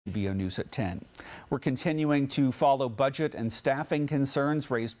KTVO News at 10. We're continuing to follow budget and staffing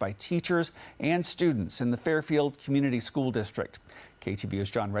concerns raised by teachers and students in the Fairfield Community School District. KTVO's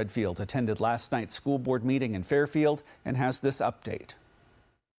John Redfield attended last night's school board meeting in Fairfield and has this update.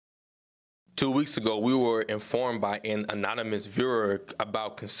 2 weeks ago, we were informed by an anonymous viewer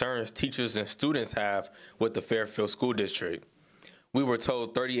about concerns teachers and students have with the Fairfield School District. We were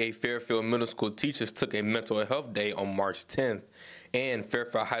told 38 Fairfield Middle School teachers took a mental health day on March 10th, and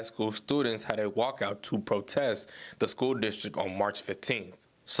Fairfield High School students had a walkout to protest the school district on March 15th.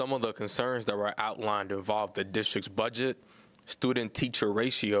 Some of the concerns that were outlined involved the district's budget, student-teacher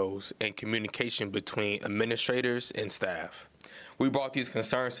ratios, and communication between administrators and staff. We brought these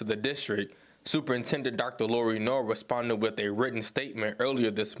concerns to the district. Superintendent Dr. Lori Noor responded with a written statement earlier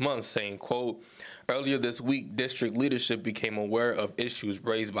this month saying, quote, "Earlier this week, district leadership became aware of issues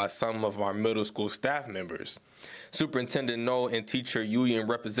raised by some of our middle school staff members. Superintendent Noor and teacher union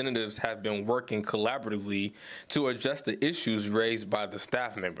representatives have been working collaboratively to address the issues raised by the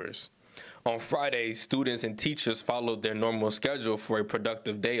staff members. On Friday, students and teachers followed their normal schedule for a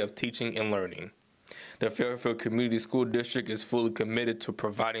productive day of teaching and learning. The Fairfield Community School District is fully committed to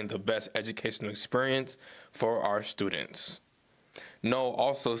providing the best educational experience for our students." Noor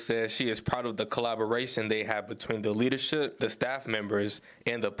also says she is proud of the collaboration they have between the leadership, the staff members,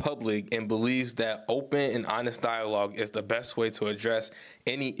 and the public, and believes that open and honest dialogue is the best way to address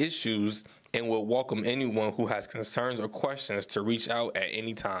any issues, and will welcome anyone who has concerns or questions to reach out at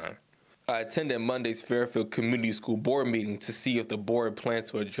any time. I attended Monday's Fairfield Community School Board meeting to see if the board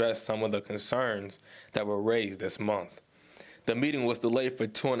plans to address some of the concerns that were raised this month. The meeting was delayed for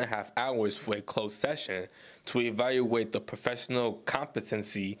 2.5 hours for a closed session to evaluate the professional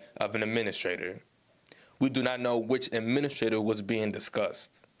competency of an administrator. We do not know which administrator was being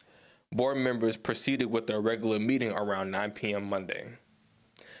discussed. Board members proceeded with their regular meeting around 9 p.m. Monday.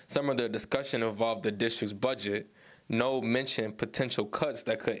 Some of the discussion involved the district's budget. No mention potential cuts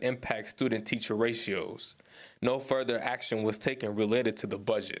that could impact student-teacher ratios. No further action was taken related to the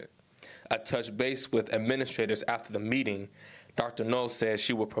budget. I touched base with administrators after the meeting. Dr. Noor says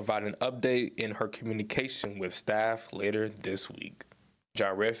she will provide an update in her communication with staff later this week.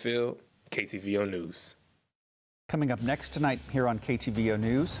 John Redfield, KTVO News. Coming up next tonight here on KTVO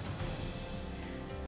News.